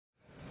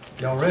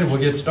Y'all ready? We'll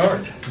get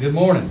started. Good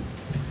morning.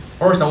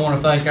 First, I want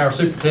to thank our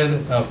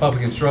Superintendent of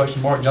Public Instruction,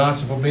 Mark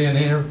Johnson, for being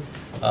here.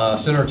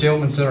 Senator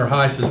Tillman, Senator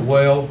Heiss as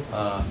well.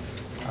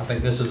 I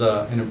think this is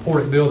an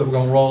important bill that we're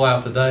going to roll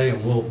out today,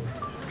 and we'll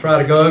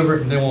try to go over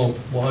it, and then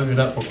we'll open it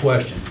up for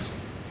questions.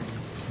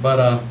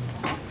 But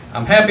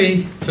I'm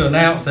happy to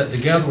announce that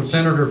together with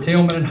Senator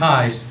Tillman and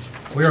Heiss,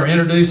 we are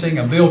introducing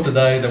a bill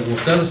today that will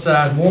set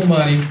aside more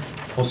money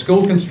for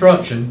school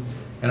construction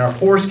in our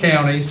poorest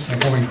counties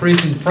and for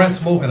increasing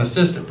principal and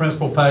assistant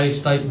principal pay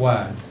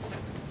statewide.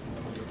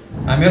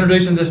 I'm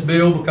introducing this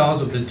bill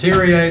because of the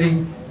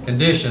deteriorating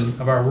condition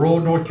of our rural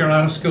North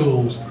Carolina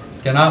schools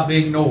cannot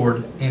be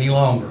ignored any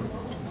longer.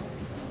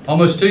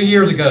 Almost 2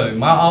 years ago,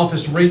 my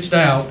office reached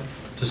out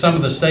to some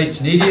of the state's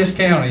neediest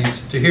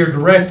counties to hear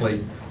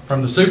directly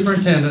from the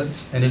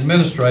superintendents and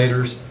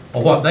administrators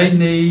on what they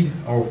need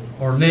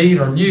or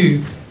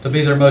knew to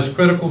be their most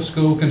critical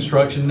school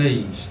construction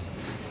needs.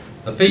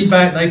 The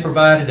feedback they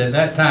provided at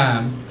that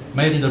time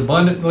made it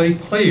abundantly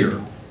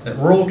clear that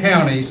rural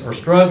counties are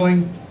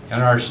struggling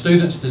and our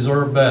students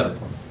deserve better.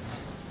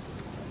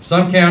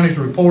 Some counties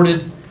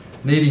reported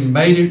needing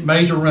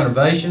major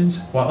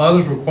renovations, while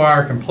others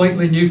require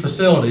completely new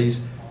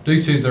facilities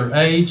due to their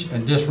age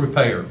and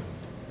disrepair.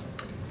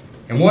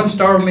 In one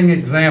startling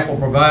example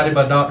provided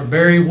by Dr.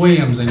 Barry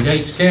Williams in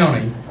Gates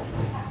County,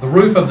 the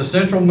roof of the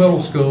Central Middle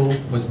School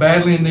was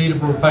badly in need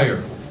of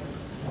repair,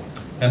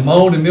 and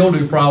mold and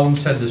mildew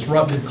problems had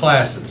disrupted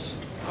classes.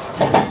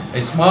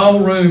 A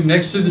small room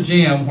next to the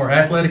gym where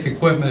athletic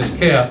equipment is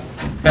kept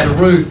had a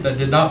roof that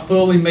did not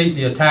fully meet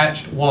the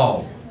attached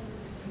wall,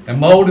 and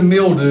mold and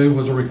mildew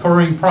was a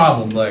recurring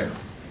problem there.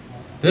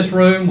 This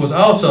room was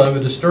also a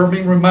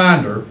disturbing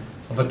reminder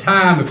of a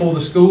time before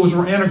the schools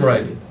were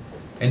integrated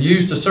and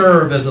used to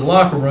serve as a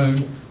locker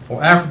room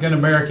for African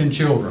American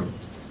children.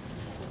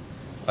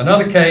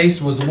 Another case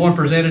was the one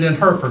presented in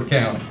Hertford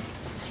County.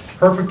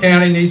 Hertford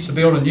County needs to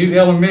build a new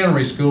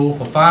elementary school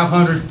for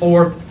 500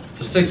 4th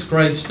to 6th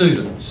grade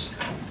students.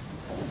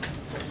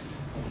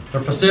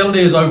 Their facility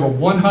is over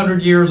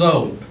 100 years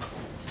old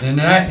and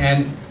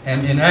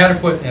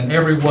inadequate in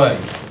every way.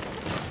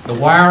 The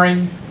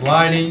wiring,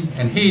 lighting,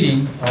 and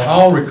heating are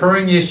all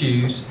recurring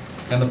issues,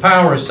 and the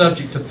power is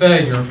subject to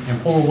failure in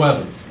poor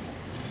weather.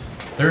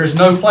 There is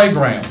no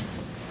playground.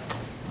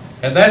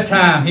 At that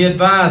time, he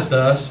advised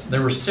us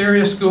there were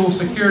serious school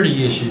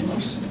security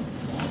issues.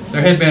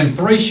 There had been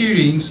 3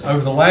 shootings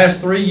over the last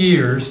 3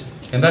 years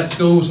in that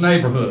school's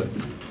neighborhood.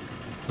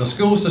 The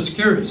school's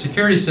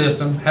security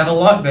system had a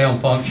lockdown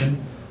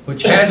function,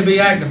 which had to be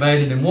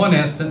activated in one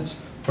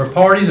instance where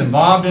parties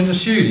involved in the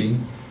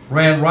shooting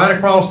ran right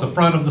across the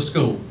front of the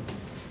school.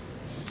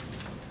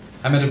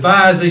 I'm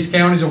advised these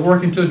counties are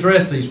working to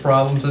address these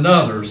problems and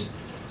others,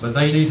 but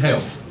they need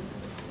help.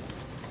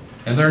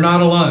 And they're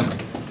not alone.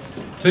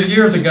 2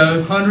 years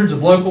ago, hundreds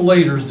of local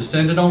leaders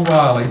descended on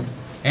Raleigh,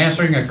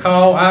 answering a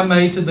call I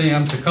made to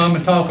them to come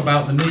and talk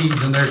about the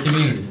needs in their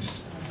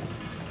communities.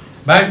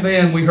 Back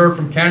then, we heard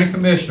from County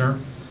Commissioner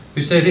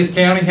who said his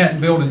county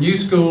hadn't built a new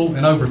school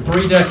in over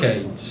 3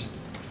 decades,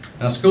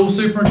 and a school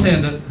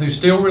superintendent who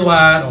still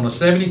relied on a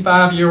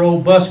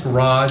 75-year-old bus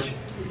garage,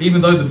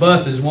 even though the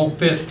buses won't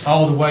fit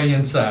all the way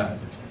inside.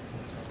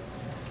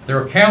 There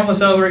are countless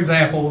other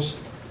examples,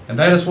 and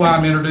that is why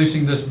I'm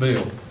introducing this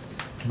bill,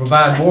 to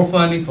provide more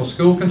funding for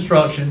school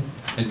construction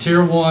in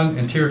Tier 1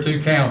 and Tier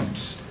 2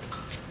 counties.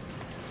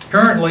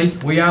 Currently,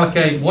 we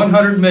allocate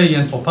 $100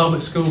 million for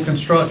public school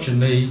construction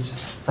needs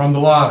from the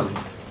lottery,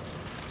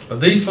 but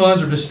these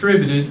funds are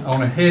distributed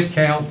on a head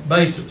count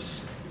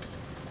basis.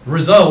 The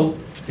result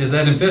is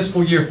that in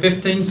fiscal year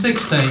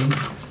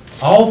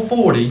 15-16, all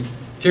 40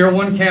 Tier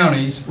 1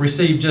 counties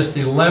received just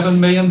 $11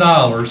 million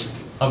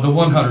of the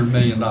 $100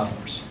 million.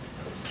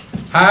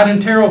 Hyde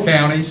and Terrell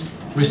counties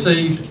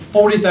received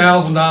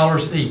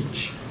 $40,000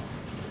 each.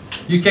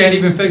 You can't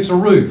even fix a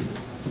roof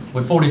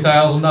with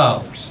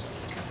 $40,000.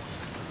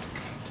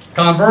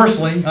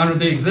 Conversely, under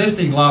the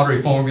existing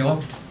lottery formula,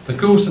 the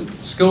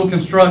school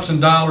construction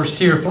dollars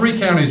Tier 3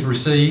 counties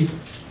received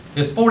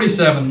is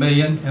 $47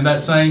 million in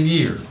that same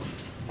year,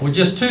 with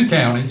just 2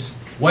 counties,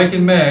 Wake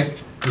and Meck,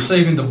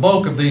 receiving the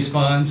bulk of these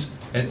funds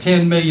at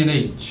 $10 million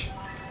each.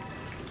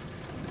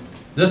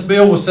 This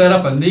bill will set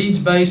up a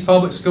needs-based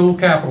public school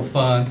capital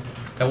fund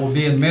that will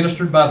be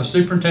administered by the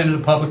Superintendent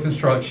of Public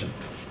Instruction.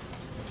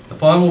 The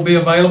fund will be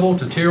available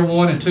to Tier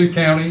 1 and 2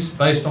 counties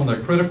based on their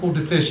critical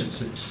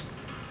deficiencies,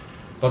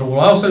 but it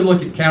will also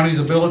look at counties'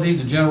 ability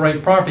to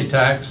generate property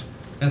tax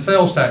and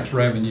sales tax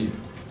revenue.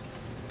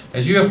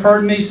 As you have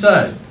heard me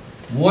say,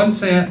 1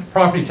 cent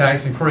property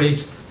tax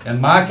increase in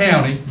my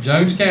county,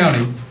 Jones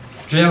County,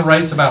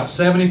 generates about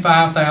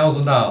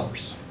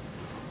 $75,000.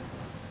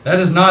 That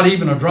is not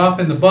even a drop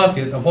in the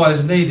bucket of what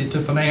is needed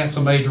to finance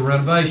a major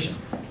renovation,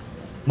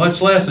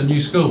 much less a new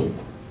school.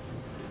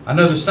 I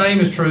know the same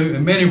is true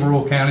in many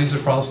rural counties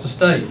across the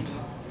state.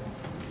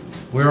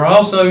 We are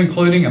also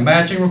including a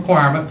matching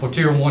requirement for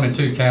Tier 1 and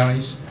 2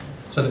 counties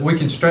so that we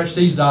can stretch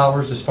these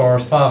dollars as far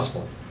as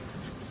possible.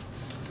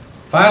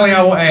 Finally,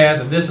 I will add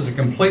that this is a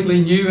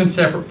completely new and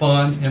separate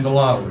fund in the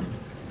lottery.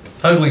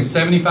 totaling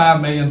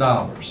 $75 million.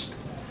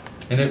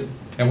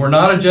 And we're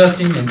not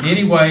adjusting in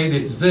any way the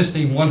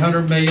existing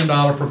 $100 million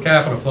per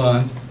capita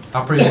fund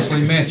I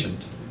previously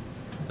mentioned.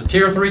 The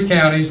Tier 3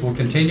 counties will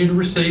continue to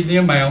receive the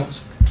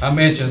amounts I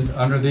mentioned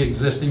under the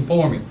existing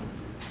formula.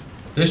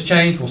 This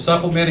change will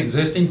supplement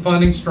existing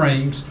funding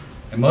streams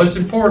and, most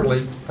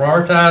importantly,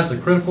 prioritize the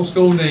critical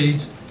school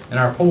needs in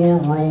our poor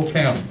rural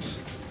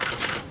counties.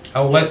 I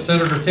will let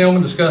Senator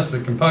Tillman discuss the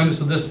components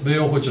of this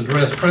bill which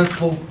address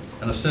principal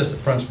and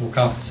assistant principal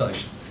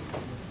compensation.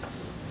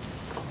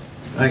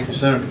 Thank you,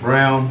 Senator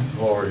Brown,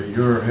 for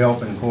your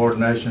help and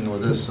coordination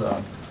with this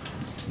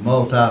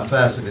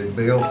multifaceted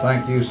bill.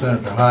 Thank you,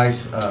 Senator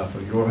Heiss,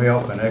 for your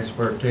help and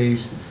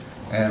expertise.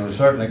 And we're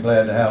certainly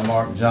glad to have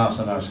Mark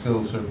Johnson, our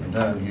school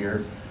superintendent,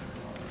 here,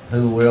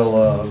 who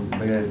will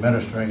be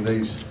administering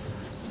these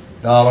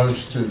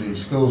dollars to the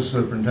school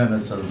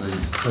superintendents of the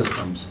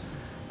systems.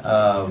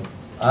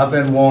 I've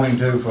been wanting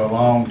to, for a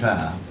long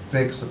time,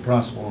 fix the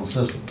principal and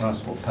assistant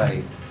principal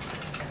pay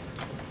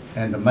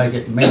and to make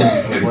it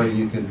meaningful where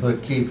you can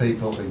put key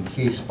people in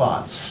key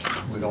spots.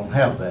 We don't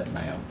have that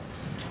now.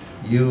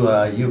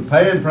 You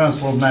pay in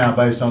principals now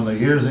based on their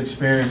years'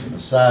 experience and the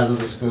size of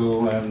the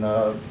school and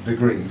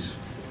degrees.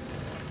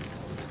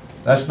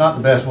 That's not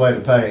the best way to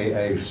pay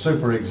a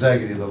super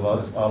executive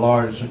of a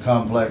large,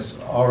 complex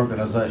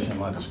organization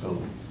like a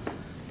school.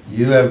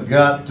 You have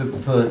got to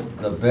put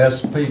the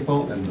best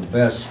people in the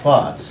best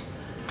spots,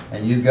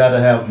 and you've got to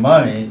have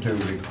money to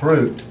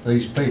recruit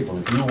these people.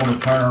 If you want to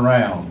turn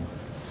around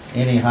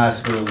any high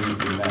school you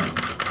can name,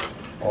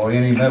 or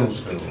any middle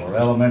school or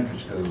elementary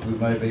school who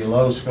may be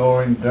low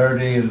scoring,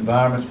 dirty,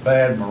 environment's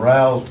bad,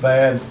 morale's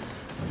bad,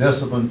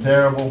 discipline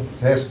terrible,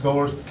 test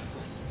scores,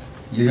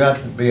 you got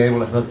to be able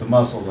to put the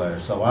muscle there.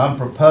 So I'm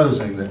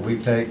proposing that we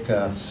take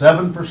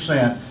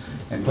 7%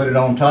 and put it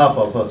on top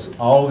of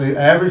all the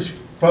average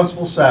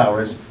principal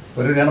salaries,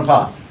 put it in a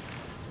pot.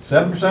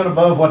 7%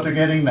 above what they're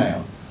getting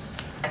now.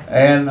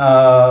 And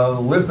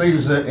with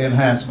these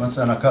enhancements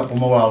and a couple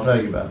more I'll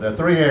tell you about, there are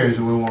 3 areas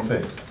that we want to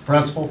fix.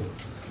 Principal,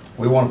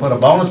 we want to put a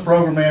bonus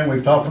program in.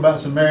 We've talked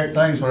about some merit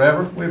things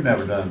forever. We've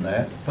never done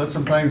that. Put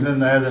some things in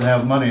there that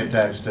have money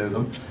attached to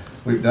them.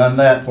 We've done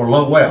that for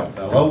low wealth.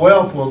 Now, low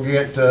wealth will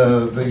get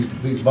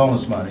these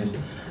bonus monies.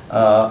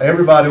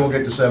 Everybody will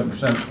get the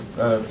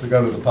 7% to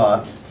go to the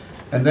pot,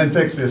 and then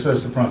fix the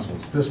assistant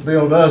principals. This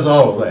bill does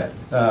all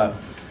of that.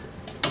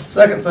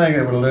 Second thing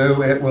it will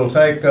do, it will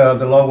take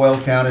the low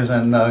wealth counties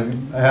and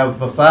have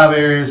 5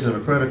 areas that are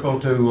critical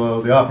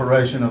to the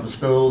operation of a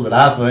school that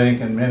I think,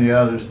 and many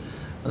others,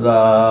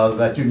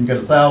 that you can get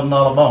a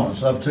 $1,000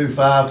 bonus, up to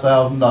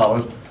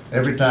 $5,000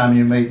 every time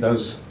you meet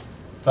those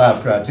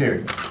 5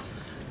 criteria.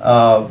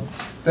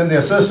 Then the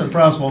assistant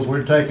principals,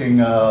 we're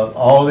taking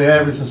all the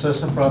average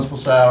assistant principal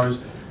salaries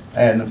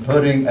and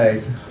putting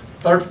a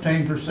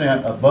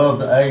 13% above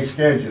the A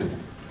schedule.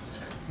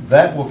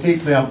 That will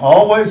keep them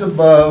always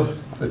above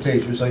the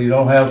teachers, so you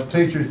don't have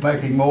teachers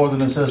making more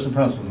than assistant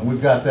principals. And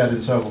we've got that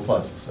in several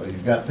places. So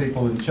you've got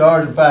people in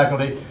charge of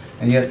faculty,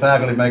 and yet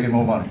faculty making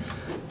more money.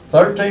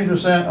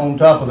 13% on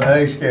top of the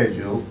A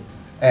schedule,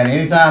 and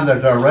anytime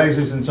that there are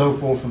raises and so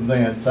forth from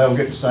then, they'll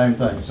get the same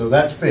thing. So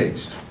that's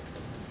fixed.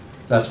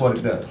 That's what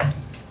it does.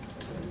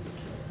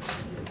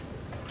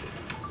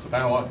 It's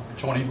about what,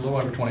 a little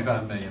over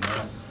 $25 million,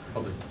 right,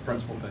 for the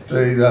principal piece?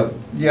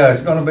 Yeah,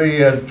 it's going to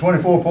be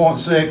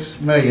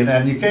 24.6 million,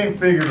 and you can't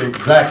figure it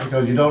exactly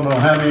because you don't know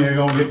how many are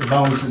going to get the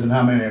bonuses and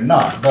how many are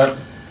not. But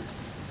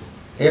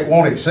it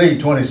won't exceed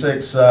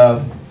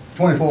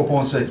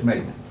 24.6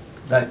 million.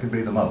 That could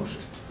be the most.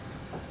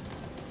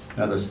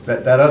 Now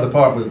that other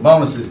part with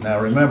bonuses. Now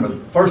remember, the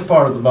first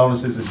part of the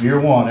bonuses is year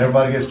 1.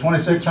 Everybody gets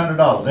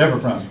 $2,600, every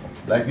principal.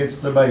 That gets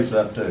the base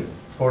up too,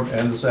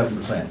 and the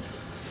 7%.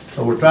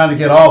 So we're trying to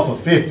get off of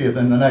 50th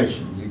in the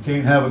nation. You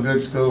can't have a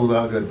good school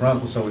without a good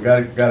principal, so we got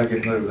to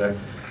get moved there.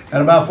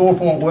 And about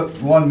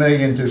 4.1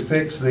 million to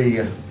fix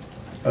the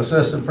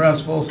assistant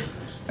principals,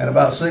 and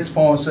about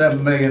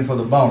 6.7 million for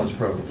the bonus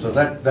program. So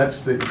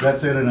that's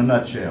it in a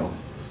nutshell.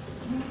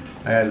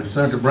 And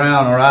Senator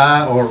Brown or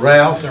I or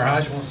Ralph. Senator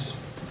Heiss wants to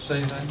say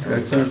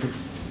anything? Senator.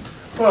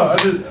 Well,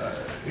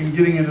 in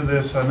getting into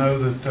this, I know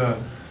that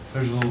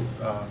there's a little,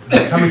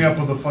 coming up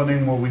with the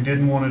funding. What we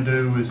didn't want to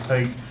do is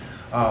take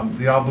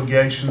the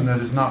obligation that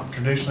has not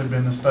traditionally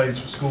been the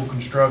state's for school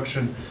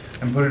construction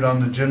and put it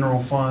on the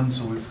general fund.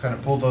 So we've kind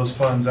of pulled those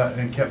funds out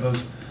and kept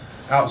those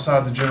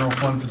outside the general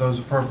fund for those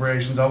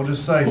appropriations. I would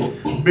just say,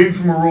 being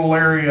from a rural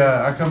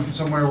area, I come from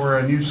somewhere where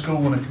a new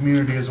school in a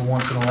community is a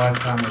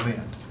once-in-a-lifetime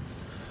event.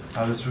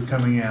 That's what's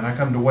coming in. I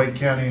come to Wake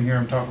County and here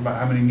I'm talking about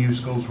how many new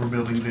schools we're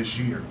building this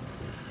year.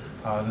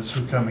 That's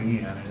what's coming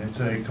in, and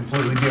it's a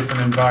completely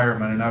different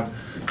environment. And I've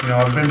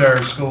been to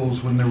our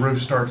schools when the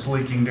roof starts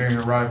leaking during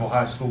a rival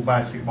high school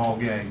basketball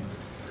game,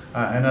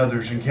 and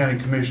others. And county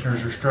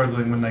commissioners are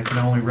struggling when they can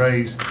only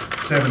raise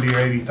 $70,000 or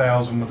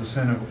 $80,000 with a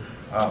cent of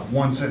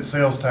 1 cent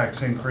sales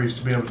tax increase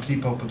to be able to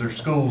keep up with their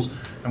schools.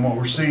 And what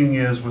we're seeing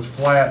is with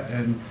flat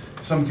and in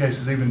some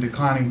cases even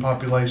declining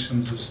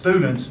populations of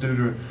students due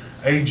to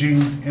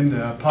aging in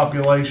the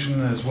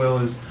population, as well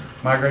as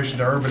migration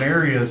to urban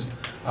areas,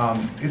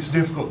 it's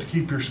difficult to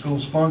keep your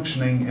schools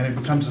functioning, and it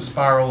becomes a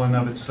spiral in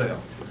of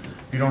itself.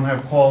 If you don't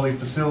have quality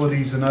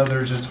facilities and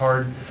others, it's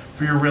hard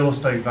for your real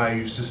estate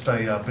values to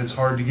stay up. It's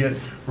hard to get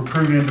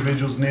recruit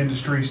individuals and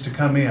industries to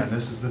come in.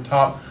 This is the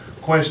top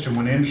question.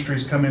 When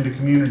industries come into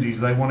communities,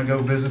 they want to go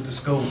visit the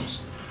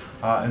schools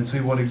and see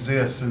what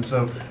exists. And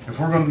so if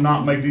we're going to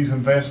not make these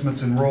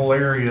investments in rural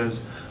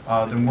areas,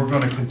 then we're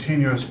going to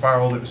continue a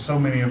spiral that so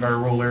many of our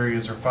rural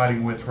areas are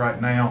fighting with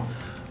right now.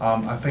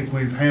 I think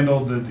we've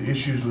handled the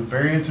issues with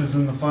variances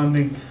in the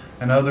funding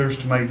and others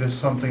to make this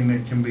something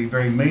that can be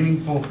very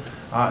meaningful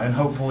and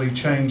hopefully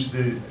change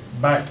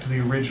back to the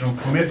original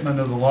commitment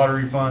of the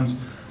lottery funds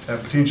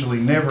that potentially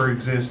never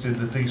existed,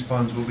 that these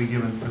funds will be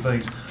given for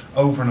things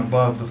over and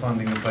above the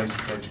funding of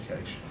basic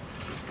education.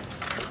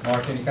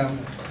 Mark, any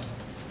comments?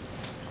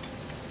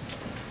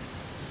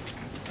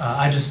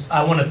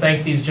 I want to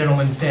thank these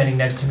gentlemen standing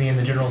next to me in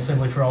the General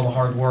Assembly for all the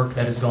hard work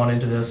that has gone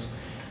into this.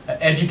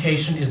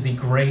 Education is the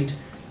great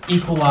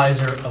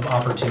equalizer of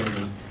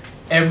opportunity.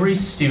 Every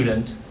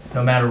student,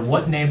 no matter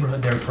what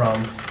neighborhood they're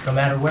from, no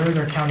matter whether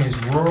their county is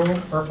rural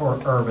or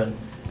urban,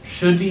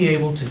 should be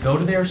able to go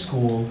to their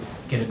school,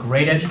 get a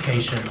great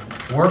education,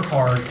 work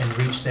hard, and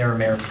reach their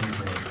American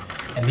dream.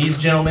 And these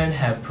gentlemen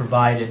have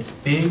provided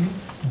big,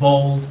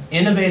 bold,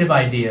 innovative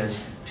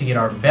ideas to get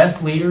our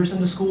best leaders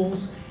into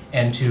schools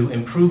and to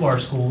improve our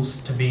schools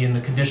to be in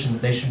the condition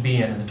that they should be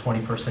in the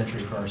 21st century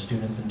for our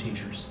students and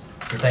teachers.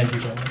 So thank you,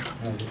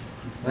 gentlemen.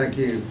 Thank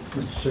you,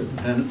 Mr.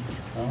 Superintendent.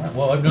 All right,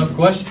 well, open up for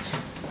questions.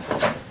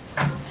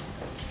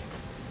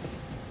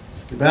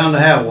 You're bound to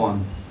have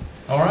one.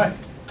 All right.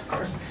 Of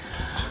course.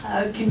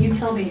 Can you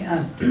tell me,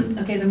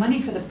 okay, the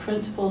money for the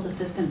principals,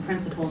 assistant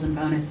principals, and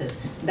bonuses,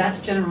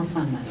 that's general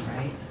fund money,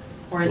 right?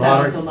 Or is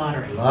that also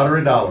lottery?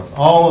 Lottery dollars.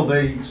 All of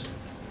these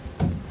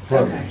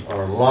programs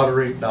are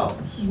lottery dollars.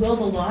 Will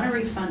the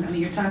lottery fund, I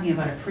mean, you're talking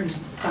about a pretty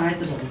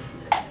sizable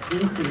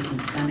increase in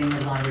spending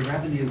the lottery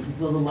revenue.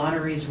 Will the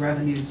lottery's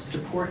revenues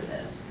support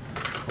this?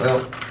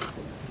 Well,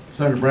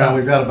 Senator Brown,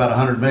 we've got about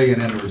 $100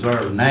 million in the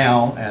reserve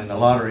now, and the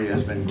lottery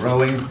has been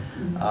growing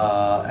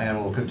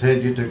and will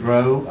continue to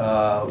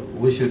grow.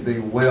 We should be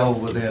well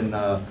within,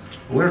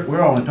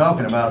 we're only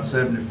talking about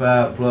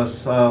 75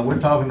 plus, we're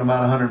talking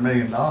about $100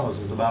 million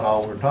is about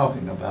all we're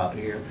talking about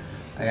here.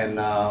 And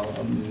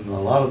a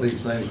lot of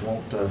these things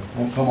won't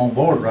come on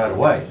board right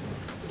away.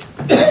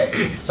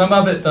 Some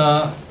of it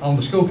on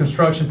the school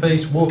construction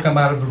piece will come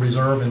out of the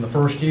reserve in the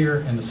first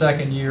year. In the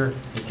second year,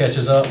 it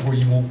catches up where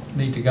you won't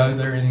need to go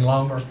there any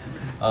longer.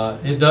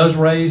 It does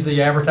raise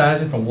the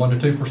advertising from 1%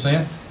 to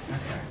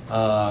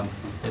 2%.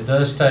 It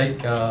does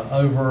take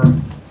over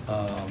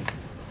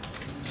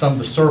some of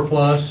the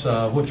surplus,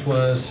 which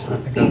was, I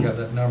think I've got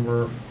that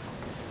number,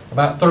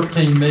 about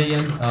 13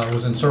 million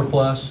was in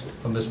surplus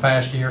from this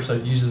past year, so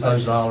it uses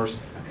those dollars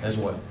as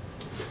well.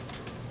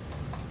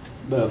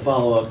 The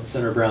follow-up,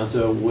 Senator Brown,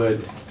 so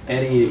would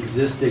any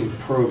existing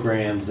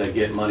programs that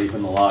get money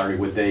from the lottery,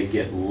 would they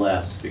get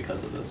less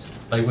because of this?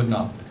 They would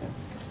not.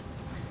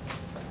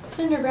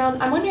 Senator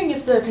Brown, I'm wondering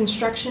if the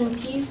construction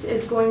piece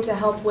is going to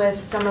help with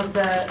some of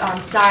the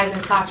size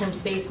and classroom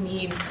space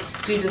needs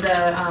due to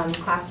the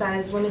class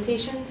size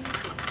limitations,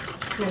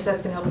 and if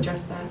that's going to help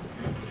address that.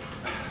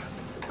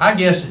 I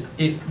guess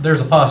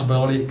there's a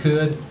possibility it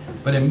could,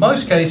 but in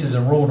most cases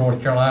in rural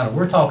North Carolina,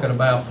 we're talking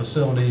about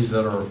facilities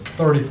that are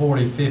 30,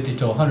 40, 50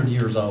 to 100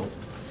 years old.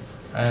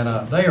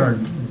 And they are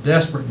in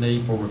desperate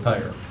need for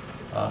repair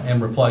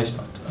and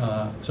replacement.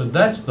 So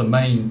that's the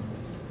main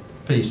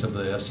piece of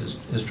this,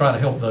 is try to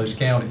help those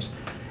counties.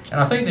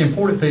 And I think the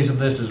important piece of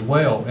this as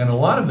well, in a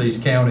lot of these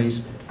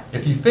counties,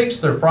 if you fix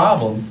their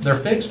problem, they're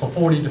fixed for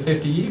 40 to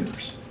 50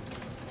 years.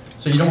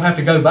 So you don't have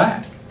to go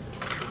back.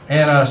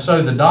 And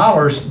so the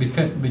dollars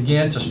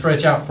begin to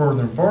stretch out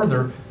further and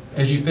further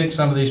as you fix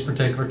some of these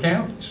particular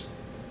counties.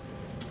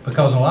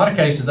 Because in a lot of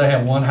cases, they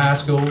have one high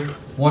school,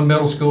 one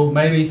middle school,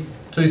 maybe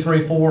 2,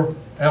 3, 4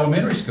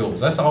 elementary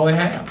schools. That's all they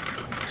have.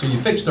 So you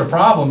fix their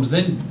problems,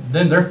 then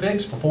they're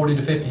fixed for 40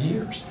 to 50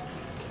 years.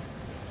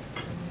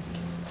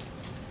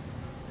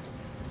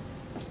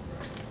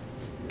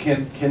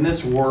 Can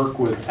this work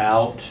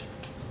without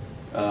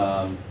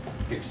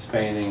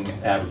expanding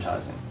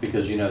advertising?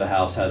 Because you know the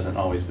House hasn't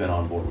always been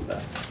on board with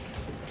that.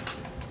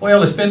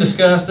 Well, it's been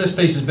discussed, this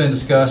piece has been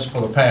discussed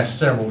for the past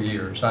several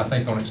years, I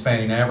think, on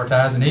expanding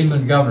advertising. Even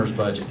in the governor's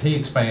budget, he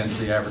expands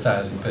the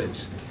advertising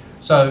piece.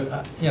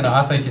 So, you know,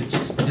 I think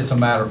it's a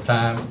matter of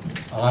time,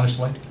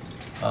 honestly,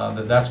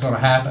 that's going to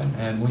happen,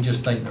 and we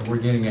just think that we're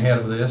getting ahead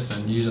of this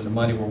and using the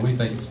money where we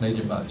think it's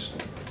needed most.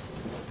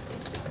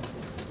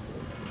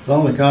 It's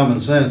only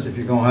common sense if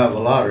you're going to have a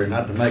lottery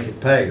not to make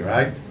it pay,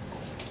 right?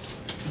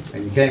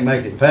 And you can't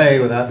make it pay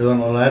without doing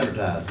a little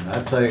advertising.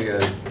 I'd say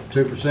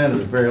 2% is a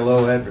very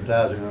low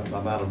advertising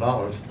amount of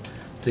dollars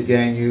to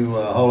gain you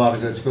a whole lot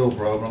of good school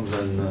programs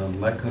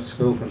and make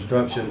school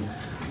construction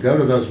go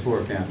to those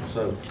poor counties.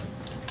 So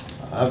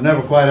I've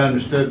never quite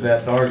understood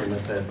that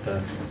argument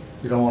that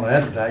you don't want to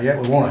advertise. Yet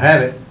we want to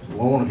have it, we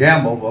want to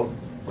gamble,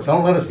 but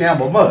don't let us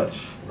gamble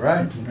much,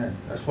 right? Yeah,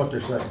 that's what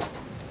they're saying.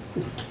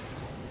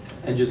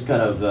 And just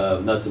kind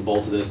of nuts and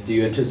bolts of this, do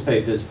you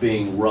anticipate this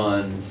being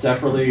run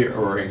separately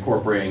or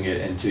incorporating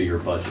it into your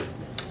budget?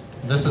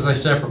 This is a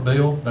separate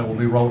bill that will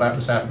be rolled out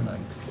this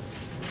afternoon.